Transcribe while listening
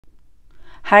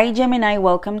Hi Gemini,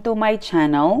 welcome to my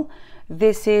channel.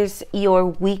 This is your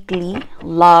weekly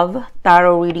love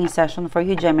tarot reading session for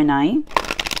you, Gemini.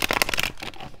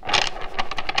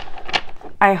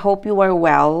 I hope you are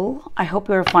well. I hope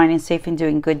you are fine and safe and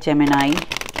doing good, Gemini.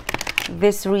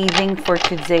 This reading for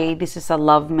today, this is a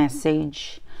love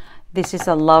message. This is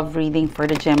a love reading for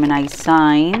the Gemini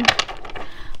sign.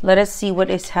 Let us see what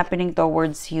is happening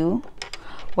towards you.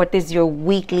 What is your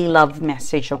weekly love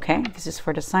message, okay? This is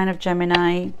for the sign of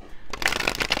Gemini.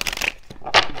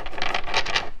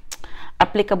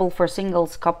 Applicable for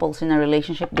singles, couples in a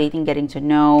relationship, dating, getting to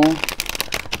know.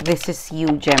 This is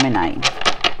you, Gemini.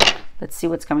 Let's see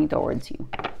what's coming towards you.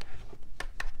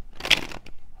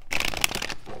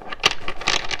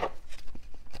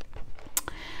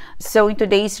 So in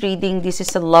today's reading, this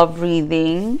is a love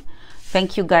reading.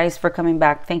 Thank you guys for coming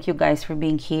back. Thank you guys for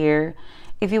being here.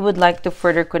 If you would like to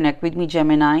further connect with me,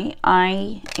 Gemini,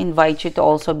 I invite you to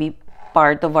also be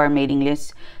part of our mailing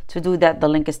list. To do that, the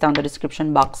link is down in the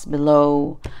description box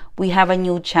below. We have a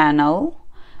new channel.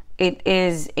 It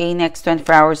is a next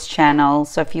 24 hours channel.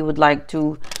 So if you would like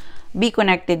to be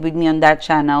connected with me on that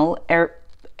channel,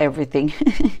 everything,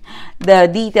 the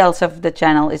details of the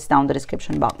channel is down in the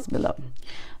description box below.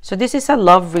 So this is a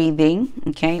love reading.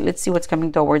 Okay, let's see what's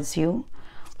coming towards you.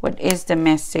 What is the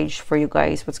message for you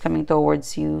guys? What's coming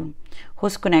towards you?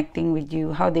 Who's connecting with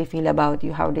you? How they feel about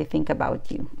you? How they think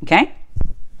about you? Okay?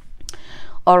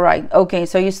 All right. Okay,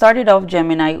 so you started off,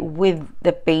 Gemini, with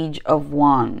the Page of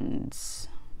Wands.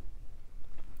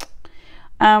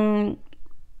 I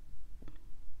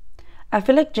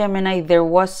feel like, Gemini, there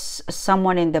was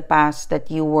someone in the past that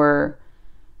you were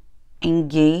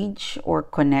engaged or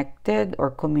connected or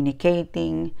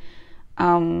communicating.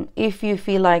 If you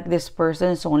feel like this person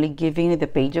is only giving you the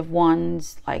Page of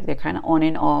Wands, like they're kind of on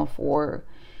and off, or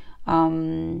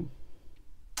I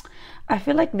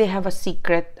feel like they have a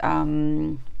secret.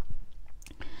 I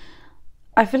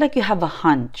feel like you have a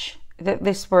hunch that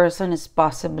this person is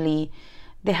possibly,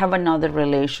 they have another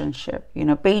relationship. You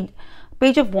know, Page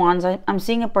of Wands, I'm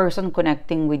seeing a person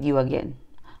connecting with you again.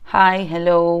 Hi,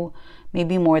 hello.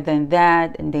 Maybe more than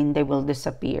that, and then they will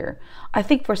disappear. I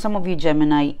think for some of you,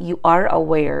 Gemini, you are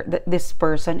aware that this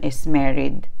person is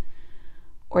married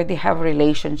or they have a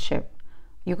relationship.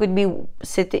 You could be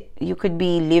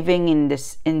living in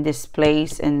this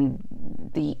place, and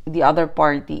the other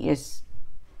party is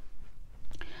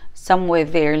somewhere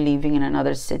there, living in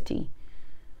another city.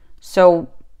 So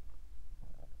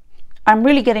I'm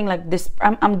really getting like this.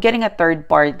 I'm getting a third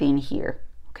party in here.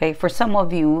 Okay, for some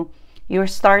of you, you're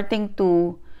starting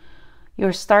to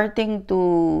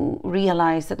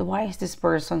realize that why is this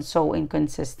person so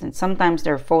inconsistent? Sometimes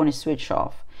their phone is switched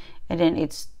off and then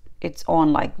it's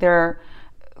on. Like there's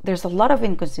a lot of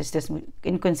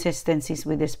inconsistencies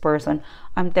with this person.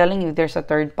 I'm telling you, there's a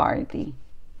third party.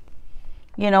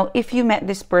 You know, if you met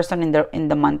this person in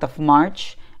the month of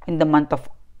March, in the month of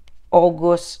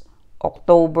August,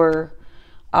 October,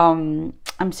 I'm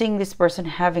seeing this person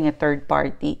having a third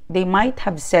party. They might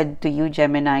have said to you,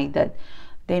 Gemini, that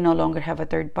they no longer have a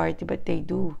third party, but they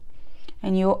do.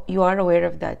 And you are aware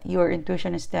of that. Your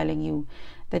intuition is telling you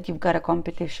that you've got a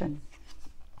competition.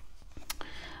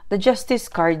 The Justice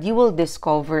card, you will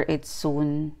discover it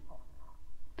soon.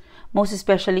 Most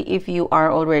especially if you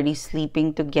are already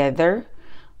sleeping together.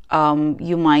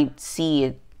 You might see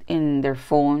it in their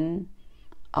phone.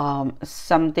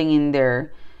 Something in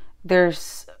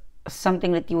there's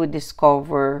something that you would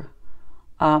discover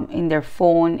in their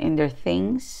phone, in their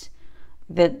things,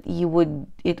 that it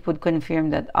would confirm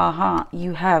that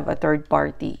you have a third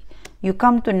party. You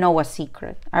come to know a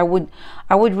secret. I would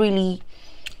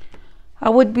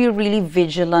be really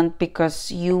vigilant,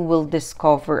 because you will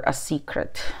discover a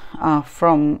secret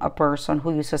from a person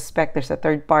who you suspect there's a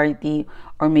third party,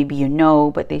 or maybe you know,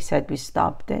 but they said we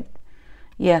stopped it.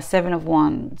 Yeah, Seven of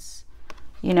Wands.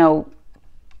 You know,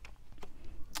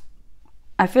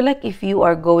 I feel like if you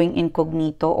are going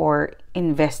incognito or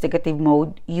investigative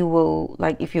mode, you will,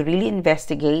 like, if you really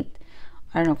investigate,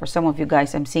 I don't know, for some of you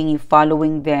guys, I'm seeing you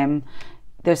following them.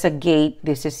 There's a gate.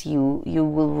 This is you. You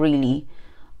will really,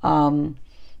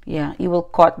 yeah, you will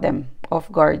caught them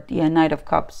off guard. Yeah, Knight of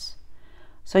Cups.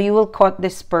 So you will caught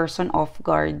this person off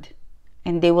guard,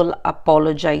 and they will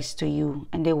apologize to you,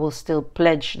 and they will still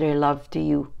pledge their love to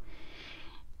you.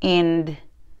 And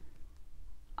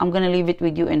I'm going to leave it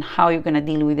with you and how you're going to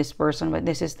deal with this person. But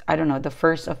this is, I don't know, the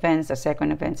first offense, the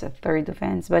second offense, the third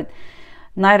offense. But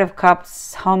Knight of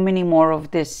Cups, how many more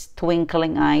of this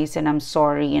twinkling eyes and I'm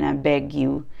sorry and I beg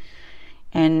you?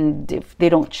 And if they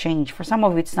don't change, for some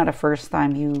of you, it's not the first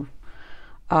time you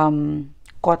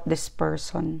caught this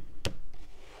person.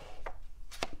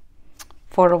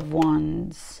 Four of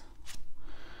Wands.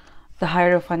 The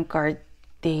Hierophant card.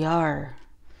 They are.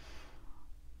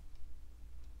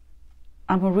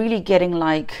 I'm really getting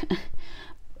like,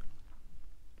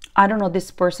 I don't know,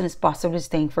 this person is possibly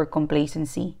staying for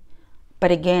complacency.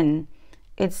 But again,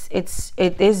 it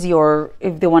is your,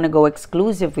 if they want to go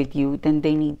exclusive with you, then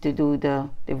they need to do the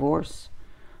divorce,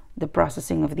 the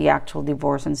processing of the actual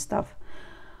divorce and stuff.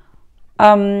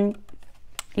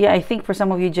 Yeah, I think for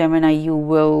some of you, Gemini, you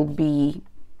will be,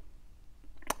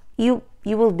 you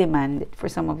will demand it. For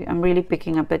some of you, I'm really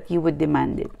picking up that you would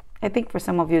demand it. I think for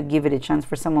some of you, give it a chance.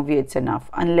 For some of you, it's enough,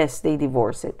 unless they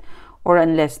divorce it, or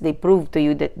unless they prove to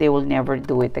you that they will never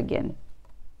do it again.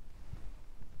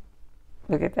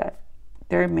 Look at that.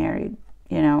 They're married,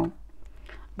 you know.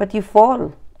 But you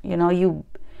fall, you know, you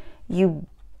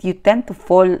tend to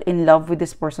fall in love with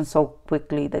this person so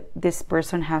quickly that this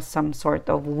person has some sort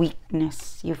of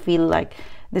weakness. You feel like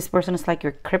this person is like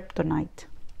your kryptonite.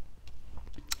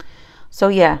 So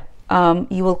yeah,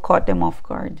 you will caught them off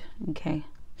guard. Okay.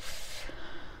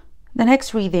 The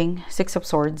next reading, Six of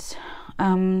Swords.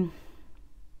 Why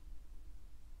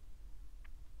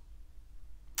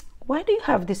do you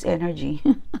have this energy?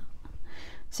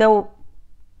 So,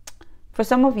 for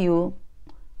some of you,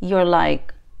 you're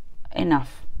like,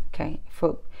 enough. Okay.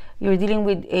 You're dealing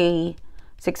with a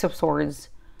Six of Swords,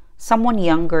 someone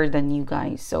younger than you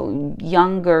guys. So,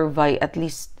 younger by at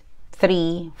least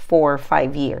 3, 4,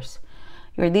 5 years.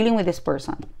 You're dealing with this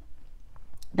person.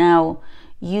 Now,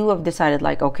 you have decided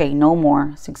like, okay, no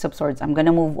more Six of Swords. I'm going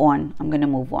to move on. I'm going to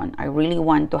move on. I really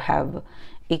want to have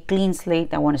a clean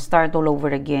slate. I want to start all over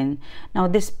again. Now,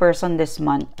 this person this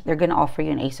month, they're going to offer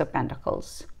you an Ace of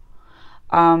Pentacles.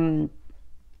 You're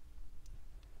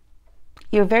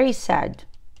very sad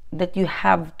that you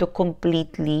have to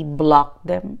completely block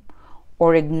them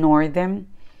or ignore them.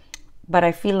 But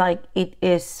I feel like it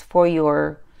is for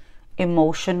your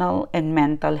emotional and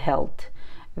mental health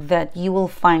that you will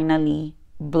finally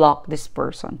block this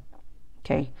person.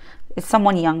 Okay, it's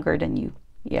someone younger than you.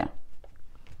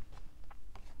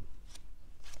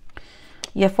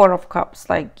 Yeah, Four of Cups,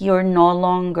 like you're no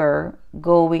longer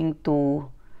going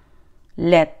to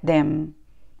let them,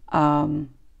 I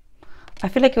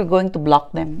feel like you're going to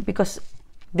block them because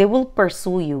they will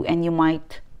pursue you and you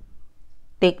might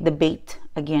take the bait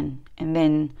again, and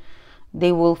then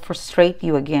they will frustrate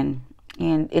you again,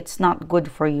 and it's not good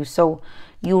for you. So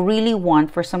you really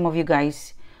want, for some of you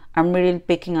guys, I'm really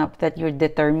picking up that you're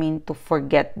determined to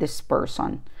forget this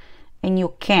person, and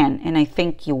you can, and I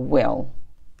think you will.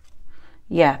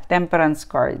 Yeah, Temperance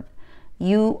card.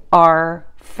 You are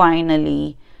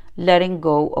finally letting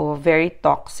go of a very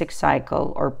toxic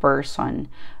cycle or person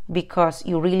because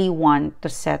you really want to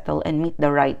settle and meet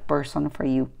the right person for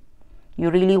you. You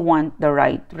really want the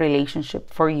right relationship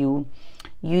for you.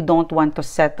 You don't want to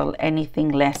settle anything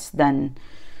less than,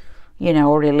 you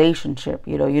know, relationship.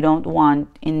 You know, you don't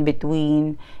want in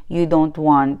between. You don't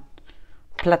want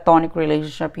platonic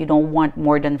relationship. You don't want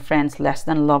more than friends, less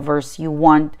than lovers. You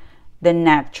want the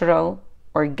natural,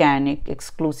 organic,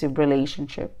 exclusive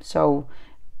relationship. So,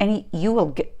 and you will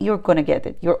get, you're gonna get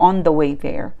it. You're on the way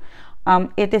there.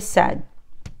 It is sad.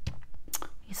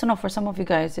 So now for some of you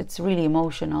guys, it's really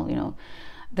emotional. You know,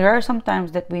 there are some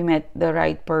times that we met the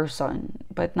right person,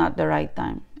 but not the right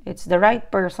time. It's the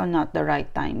right person, not the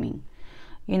right timing.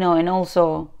 You know, and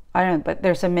also, I don't know, but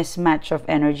there's a mismatch of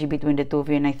energy between the two of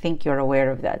you, and I think you're aware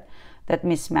of that. That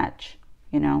mismatch,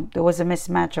 you know, there was a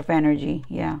mismatch of energy.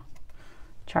 Yeah.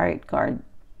 Chariot card.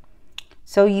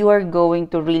 So you are going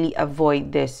to really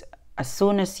avoid this. As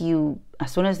soon as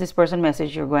this person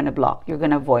messages, you're going to block. You're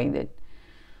going to avoid it.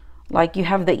 Like you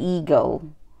have the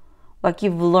ego. Like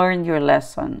you've learned your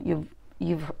lesson.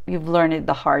 You've learned it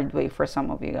the hard way for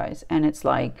some of you guys, and it's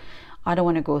like, I don't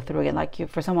want to go through it. Like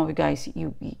for some of you guys,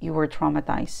 you were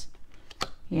traumatized.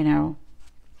 You know.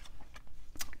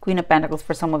 Queen of Pentacles.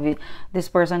 For some of you, this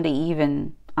person, they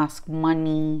even ask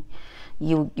money.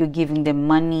 You're giving them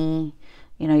money.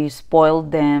 You know, you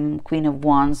spoiled them. Queen of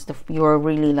Wands. You're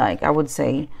really like, I would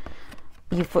say,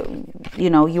 you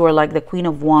know, you are like the Queen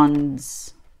of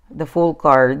Wands, the Fool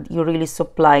card. You really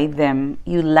supply them.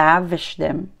 You lavish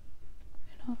them.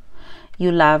 You know,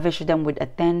 you lavish them with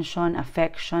attention,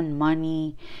 affection,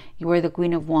 money. You are the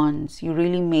Queen of Wands. You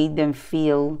really made them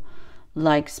feel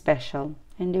like special,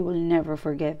 and they will never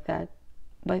forget that.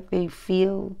 But they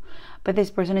feel, but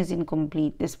this person is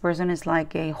incomplete. This person is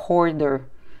like a hoarder.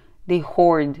 They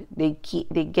hoard, they keep,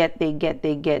 they get,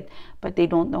 but they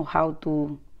don't know how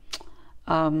to,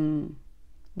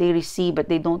 they receive, but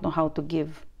they don't know how to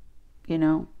give, you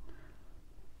know.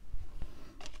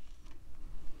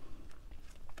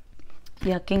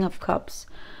 Yeah, King of Cups.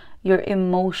 you're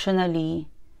emotionally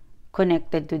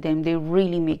connected to them. They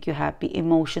really make you happy,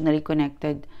 emotionally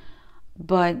connected,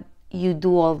 but you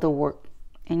do all the work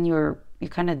and you're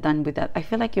kind of done with that. I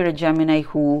feel like you're a Gemini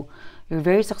who you're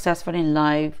very successful in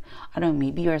life. I don't know,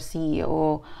 maybe you're a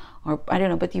CEO, or I don't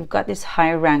know, but you've got this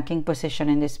high ranking position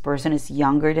and this person is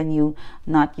younger than you,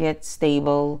 not yet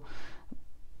stable.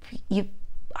 You,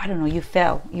 I don't know,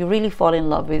 you really fall in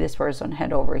love with this person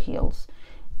head over heels.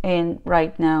 And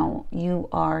right now you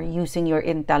are using your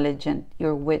intelligence,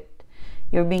 your wit,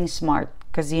 you're being smart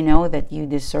because you know that you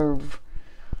deserve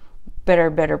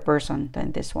better person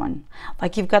than this one.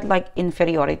 Like you've got like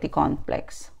inferiority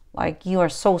complex. Like you are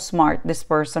so smart, this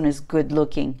person is good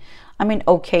looking, I mean,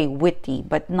 okay, witty,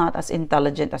 but not as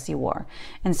intelligent as you are.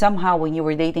 And somehow when you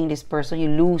were dating this person, you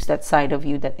lose that side of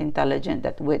you, that intelligent,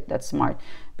 that wit, that smart,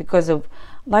 because of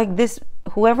like this,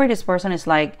 whoever this person is,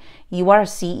 like you are a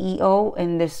CEO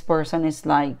and this person is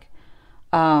like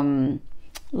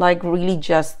really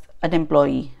just an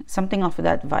employee, something of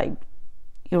that vibe.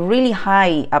 You're really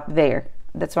high up there.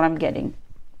 That's what I'm getting.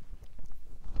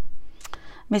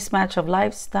 Mismatch of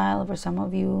lifestyle for some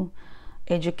of you,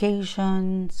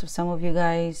 education, so some of you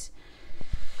guys,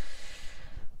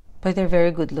 but they're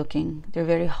very good looking, they're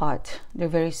very hot, they're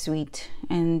very sweet,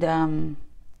 and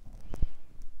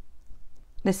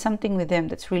there's something with them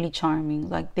that's really charming.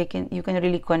 Like you can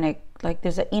really connect. Like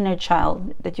there's an inner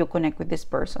child that you connect with this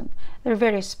person. They're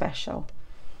very special,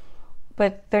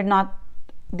 but they're not.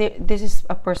 This is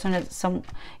a person that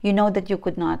you know that you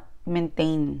could not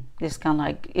maintain this kind of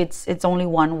like it's only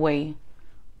one way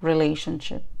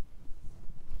relationship.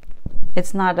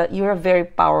 It's not you're a very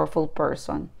powerful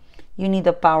person. You need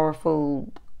a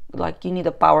powerful, like you need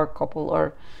a power couple,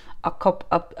 or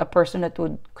a person that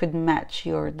could match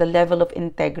the level of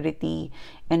integrity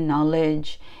and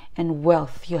knowledge and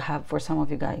wealth you have. For some of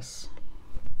you guys,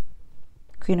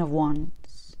 Queen of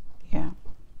Wands, yeah.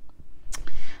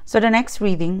 So the next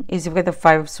reading is with the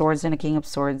Five of Swords and the King of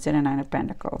Swords and the Nine of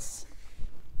Pentacles.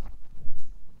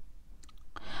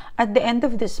 At the end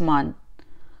of this month,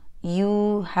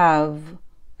 you have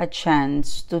a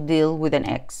chance to deal with an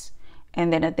ex.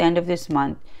 And then at the end of this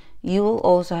month, you will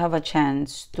also have a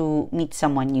chance to meet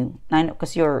someone new.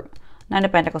 Because your Nine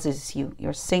of Pentacles is you.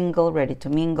 You're single, ready to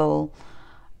mingle.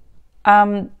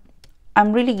 I'm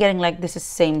really getting like this is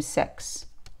same sex,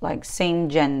 like same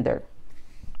gender.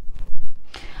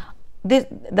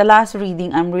 The last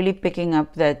reading, I'm really picking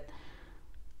up that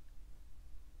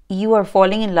you are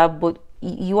falling in love, but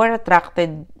you are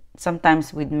attracted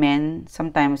sometimes with men,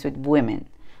 sometimes with women.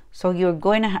 So you're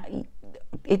going to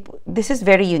this is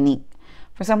very unique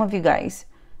for some of you guys.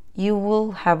 You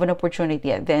will have an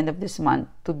opportunity at the end of this month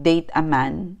to date a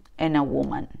man and a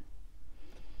woman.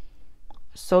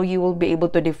 So you will be able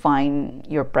to define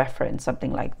your preference,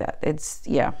 something like that. It's,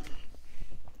 yeah.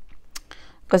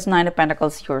 Because Nine of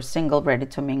Pentacles, you're single, ready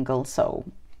to mingle. So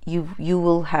you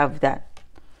will have that.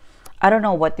 I don't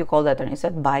know what you call that. Is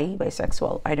that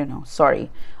bisexual? I don't know. Sorry,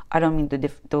 I don't mean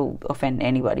to offend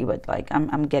anybody, but like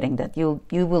I'm getting that you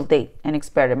will date and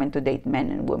experiment to date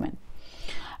men and women.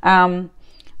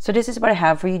 So this is what I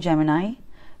have for you, Gemini.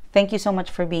 Thank you so much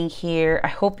for being here. I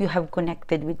hope you have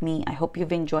connected with me. I hope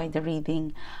you've enjoyed the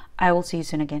reading. I will see you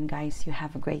soon again, guys. You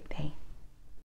have a great day.